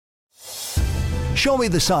Show Me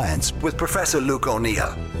the Science with Professor Luke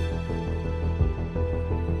O'Neill.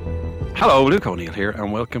 Hello, Luke O'Neill here,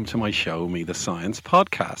 and welcome to my Show Me the Science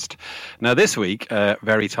podcast. Now this week,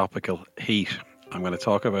 very topical, heat. I'm going to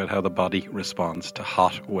talk about how the body responds to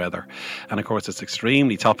hot weather. And of course, it's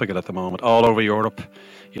extremely topical at the moment, all over Europe.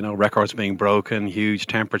 You know, records being broken, huge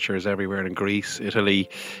temperatures everywhere in Greece, Italy,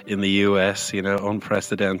 in the US, you know,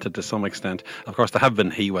 unprecedented to some extent. Of course, there have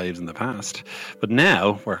been heat waves in the past, but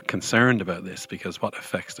now we're concerned about this because what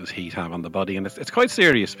effects does heat have on the body? And it's quite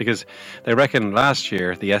serious because they reckon last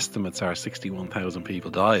year, the estimates are 61,000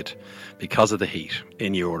 people died because of the heat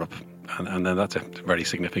in Europe. And then that's a very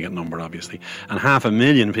significant number, obviously. And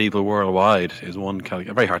 500,000 people worldwide is one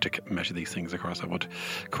calculation. Very hard to measure these things, of course. I would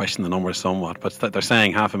question the numbers somewhat. But they're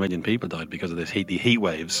saying 500,000 people died because of this heat, the heat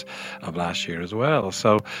waves of last year as well.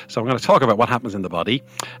 So I'm going to talk about what happens in the body.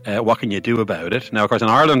 What can you do about it? Now, of course, in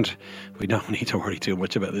Ireland, we don't need to worry too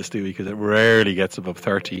much about this, do we? Because it rarely gets above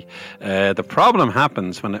 30. The problem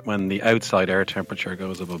happens when the outside air temperature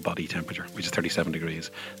goes above body temperature, which is 37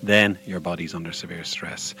 degrees. Then your body's under severe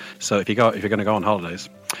stress. So if you're going to go on holidays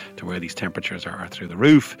to where these temperatures are through the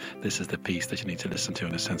roof, this is the piece that you need to listen to,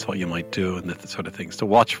 in a sense, what you might do and the sort of things to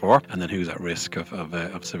watch for, and then who's at risk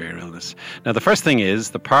of severe illness. Now, the first thing is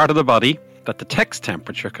the part of the body that detects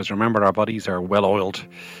temperature, because remember, our bodies are well-oiled,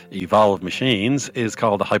 evolved machines, is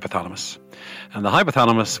called the hypothalamus. And the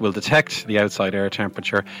hypothalamus will detect the outside air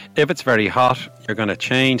temperature. If it's very hot, you're going to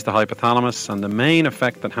change the hypothalamus, and the main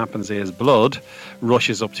effect that happens is blood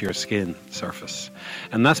rushes up to your skin surface.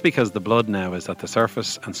 And that's because the blood now is at the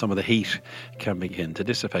surface and some of the heat can begin to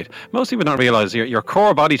dissipate. Most people don't realise your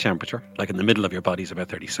core body temperature, like in the middle of your body, is about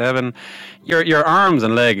 37. Your arms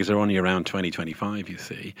and legs are only around 20, 25, you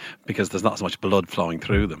see, because there's not so much blood flowing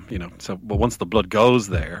through them, you know. So, but once the blood goes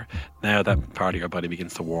there, now that part of your body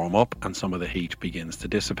begins to warm up and some of the heat begins to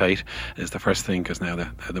dissipate, is the first thing, because now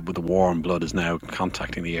the warm blood is now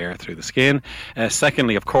contacting the air through the skin.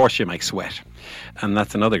 Secondly, of course, you make sweat. And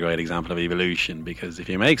that's another great example of evolution, because if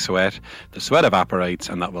you make sweat, the sweat evaporates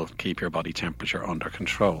and that will keep your body temperature under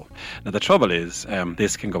control. Now, the trouble is,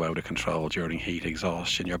 this can go out of control during heat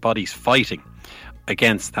exhaustion. Your body's fighting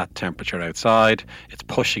against that temperature outside. It's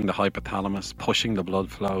pushing the hypothalamus, pushing the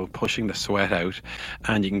blood flow, pushing the sweat out,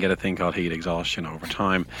 and you can get a thing called heat exhaustion over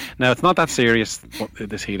time. Now, it's not that serious,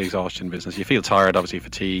 this heat exhaustion business. You feel tired, obviously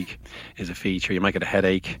fatigue is a feature. You might get a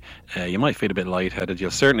headache. You might feel a bit lightheaded.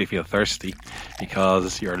 You'll certainly feel thirsty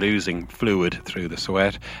because you're losing fluid through the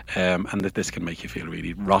sweat, and that this can make you feel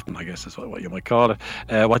really rotten, I guess is what you might call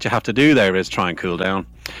it. What you have to do there is try and cool down.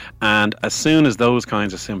 And as soon as those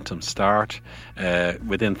kinds of symptoms start,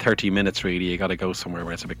 within 30 minutes really, you got to go somewhere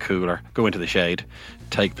where it's a bit cooler, go into the shade,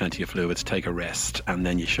 take plenty of fluids, take a rest, and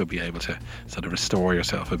then you should be able to sort of restore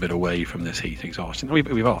yourself a bit away from this heat exhaustion.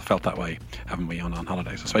 We've all felt that way, haven't we, on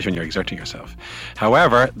holidays, especially when you're exerting yourself.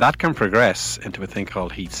 However, that can progress into a thing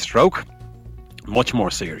called heat stroke. Much more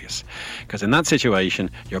serious, because in that situation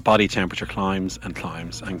your body temperature climbs and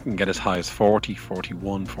can get as high as 40,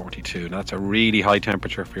 41, 42. Now, that's a really high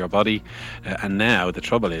temperature for your body, and now the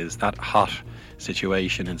trouble is that hot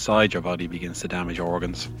situation inside your body begins to damage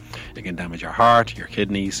organs. It can damage your heart, your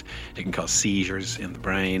kidneys, it can cause seizures in the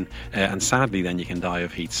brain, and sadly then you can die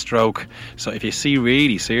of heat stroke. So if you see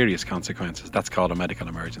really serious consequences, that's called a medical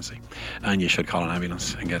emergency, and you should call an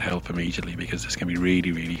ambulance and get help immediately, because this can be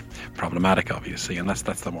really, really problematic, obviously, and that's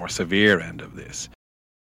the more severe end of this.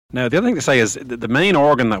 Now, the other thing to say is the main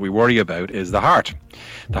organ that we worry about is the heart.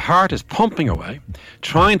 The heart is pumping away,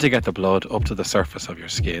 trying to get the blood up to the surface of your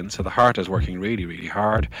skin. So the heart is working really, really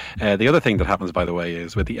hard. The other thing that happens, by the way,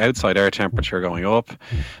 is with the outside air temperature going up,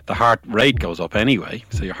 the heart rate goes up anyway.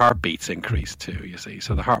 So your heartbeats increase too, you see.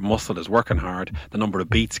 So the heart muscle is working hard. The number of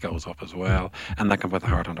beats goes up as well. And that can put the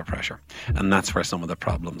heart under pressure. And that's where some of the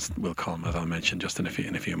problems will come, as I'll mention just in a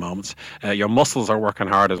few moments. Your muscles are working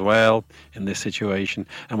hard as well in this situation.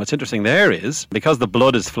 And what's interesting there is, because the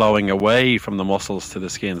blood is flowing away from the muscles to the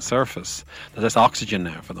skin surface, there's less oxygen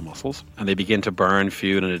now for the muscles, and they begin to burn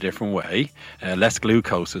fuel in a different way. Less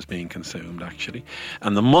glucose is being consumed, actually.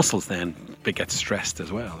 And the muscles then get stressed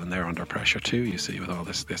as well, and they're under pressure too, you see, with all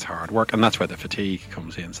this hard work. And that's where the fatigue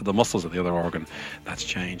comes in. So the muscles are the other organ that's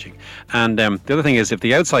changing. And the other thing is, if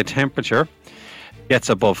the outside temperature gets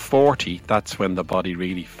above 40, that's when the body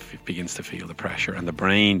really begins to feel the pressure, and the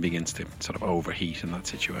brain begins to sort of overheat in that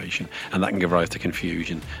situation, and that can give rise to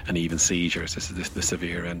confusion and even seizures. This is the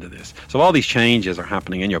severe end of this. So all these changes are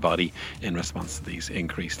happening in your body in response to these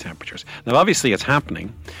increased temperatures. Now, obviously it's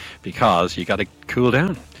happening because you got to cool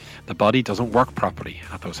down. the body doesn't work properly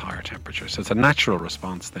at those higher temperatures. So it's a natural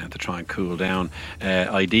response then to try and cool down,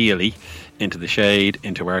 ideally into the shade,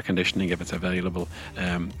 into air conditioning if it's available,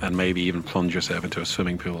 and maybe even plunge yourself into a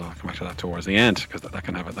swimming pool. I'll come back to that towards the end, because that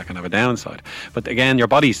can have a downside. But again, your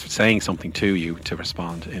body's saying something to you to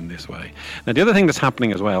respond in this way. Now, the other thing that's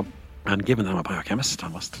happening as well, and given that I'm a biochemist, I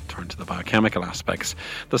must turn to the biochemical aspects.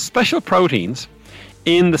 The special proteins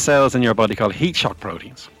in the cells in your body called heat shock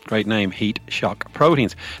proteins. Great name, heat shock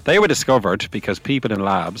proteins. They were discovered because people in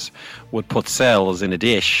labs would put cells in a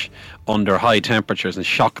dish under high temperatures and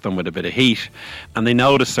shock them with a bit of heat, and they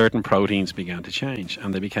noticed certain proteins began to change,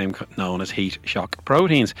 and they became known as heat shock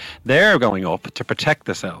proteins. They're going up to protect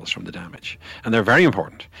the cells from the damage, and they're very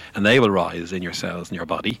important, and they will rise in your cells in your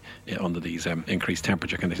body under these increased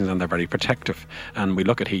temperature conditions, and they're very protective. And we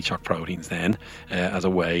look at heat shock proteins then as a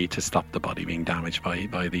way to stop the body being damaged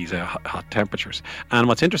by these hot temperatures. And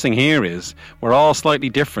what's interesting here is we're all slightly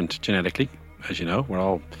different genetically. As you know, we're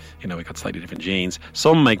all, we've got slightly different genes.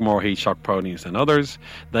 Some make more heat shock proteins than others.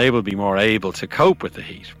 They will be more able to cope with the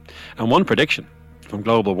heat. And one prediction from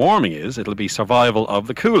global warming is it'll be survival of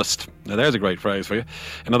the coolest. Now, there's a great phrase for you.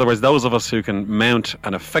 In other words, those of us who can mount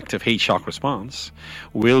an effective heat shock response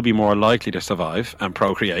will be more likely to survive and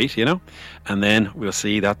procreate, and then we'll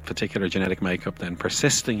see that particular genetic makeup then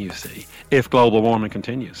persisting, you see, if global warming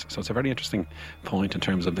continues. So it's a very interesting point in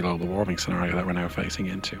terms of the global warming scenario that we're now facing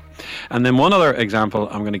into. And then one other example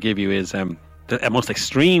I'm going to give you is the most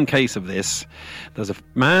extreme case of this. There's a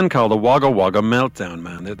man called the Wagga Wagga Meltdown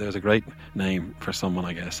Man. There's a great name for someone,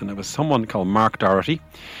 I guess. And it was someone called Mark Doherty.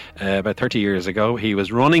 About 30 years ago, he was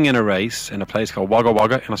running in a race in a place called Wagga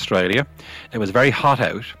Wagga in Australia. It was very hot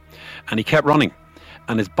out, and he kept running.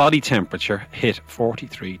 And his body temperature hit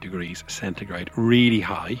 43 degrees centigrade, really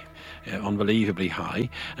high, unbelievably high.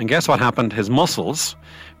 And guess what happened? His muscles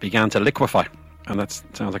began to liquefy. And that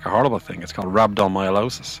sounds like a horrible thing. It's called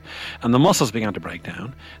rhabdomyolysis. And the muscles began to break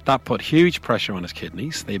down. That put huge pressure on his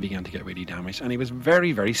kidneys. They began to get really damaged. And he was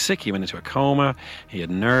very, very sick. He went into a coma. He had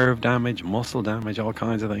nerve damage, muscle damage, all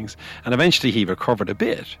kinds of things. And eventually he recovered a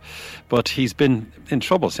bit. But he's been in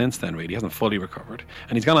trouble since then, really. He hasn't fully recovered.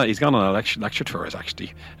 And he's gone on lecture tours,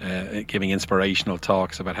 actually, giving inspirational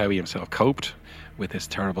talks about how he himself coped with this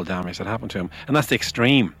terrible damage that happened to him. And that's the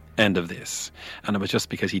extreme end of this, and it was just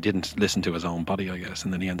because he didn't listen to his own body, I guess,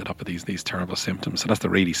 and then he ended up with these terrible symptoms. So that's the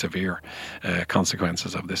really severe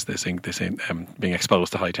consequences of this being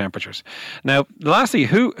exposed to high temperatures. Now, lastly,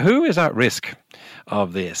 who is at risk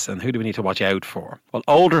of this, and who do we need to watch out for? Well,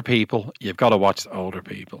 older people. You've got to watch older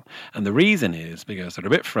people, and the reason is because they're a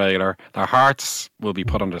bit frailer. Their hearts will be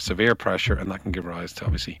put under severe pressure, and that can give rise to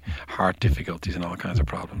obviously heart difficulties and all kinds of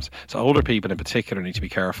problems. So older people in particular need to be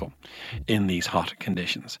careful in these hot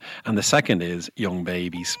conditions. And the second is young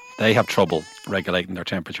babies. They have trouble regulating their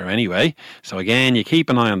temperature anyway. So again, you keep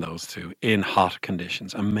an eye on those two in hot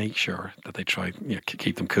conditions and make sure that they try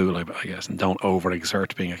keep them cool, I guess, and don't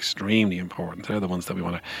overexert, being extremely important. They're the ones that we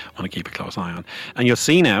want to keep a close eye on. And you'll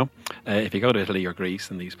see now, if you go to Italy or Greece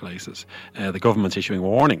and these places, the government's issuing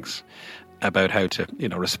warnings about how to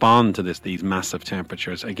respond to these massive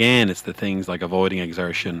temperatures. Again, it's the things like avoiding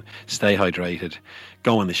exertion, stay hydrated,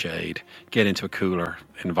 go in the shade, get into a cooler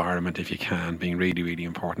environment if you can, being really, really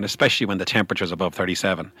important, especially when the temperature is above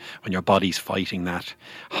 37, when your body's fighting that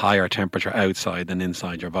higher temperature outside than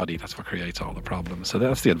inside your body. That's what creates all the problems. So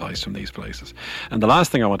that's the advice from these places. And the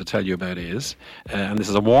last thing I want to tell you about is, and this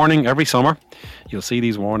is a warning every summer, you'll see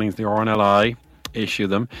these warnings, the RNLI issue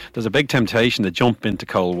them. There's a big temptation to jump into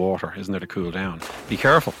cold water, isn't there, to cool down. Be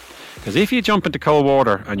careful, because if you jump into cold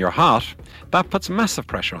water and you're hot, that puts massive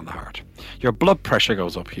pressure on the heart. Your blood pressure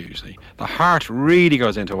goes up hugely. The heart really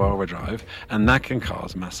goes into overdrive, and that can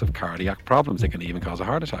cause massive cardiac problems. It can even cause a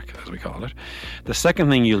heart attack, as we call it. The second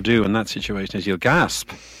thing you'll do in that situation is you'll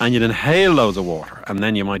gasp and you'll inhale loads of water, and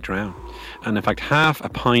then you might drown. And in fact, half a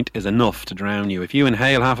pint is enough to drown you. If you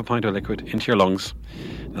inhale half a pint of liquid into your lungs,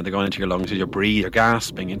 now they're going into your lungs as you breathe, you're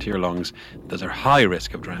gasping into your lungs, there's a high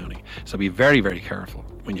risk of drowning. So be very, very careful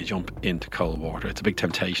when you jump into cold water. It's a big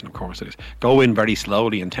temptation, of course it is. Go in very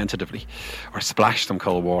slowly and tentatively, or splash some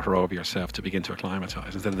cold water over yourself to begin to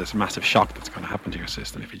acclimatise, instead of this massive shock that's going to happen to your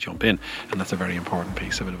system if you jump in. And that's a very important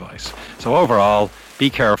piece of advice. So overall,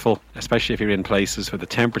 be careful, especially if you're in places where the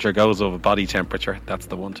temperature goes over body temperature. That's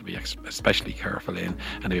the one to be especially careful in.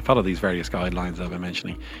 And if you follow these various guidelines I've been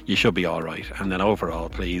mentioning, you should be all right. And then overall,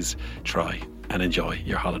 please try and enjoy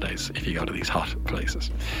your holidays if you go to these hot places.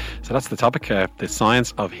 So that's the topic, the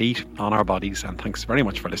science of heat on our bodies. And thanks very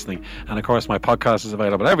much for listening. And of course, my podcast is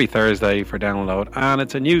available every Thursday for download, and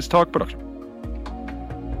it's a News Talk production.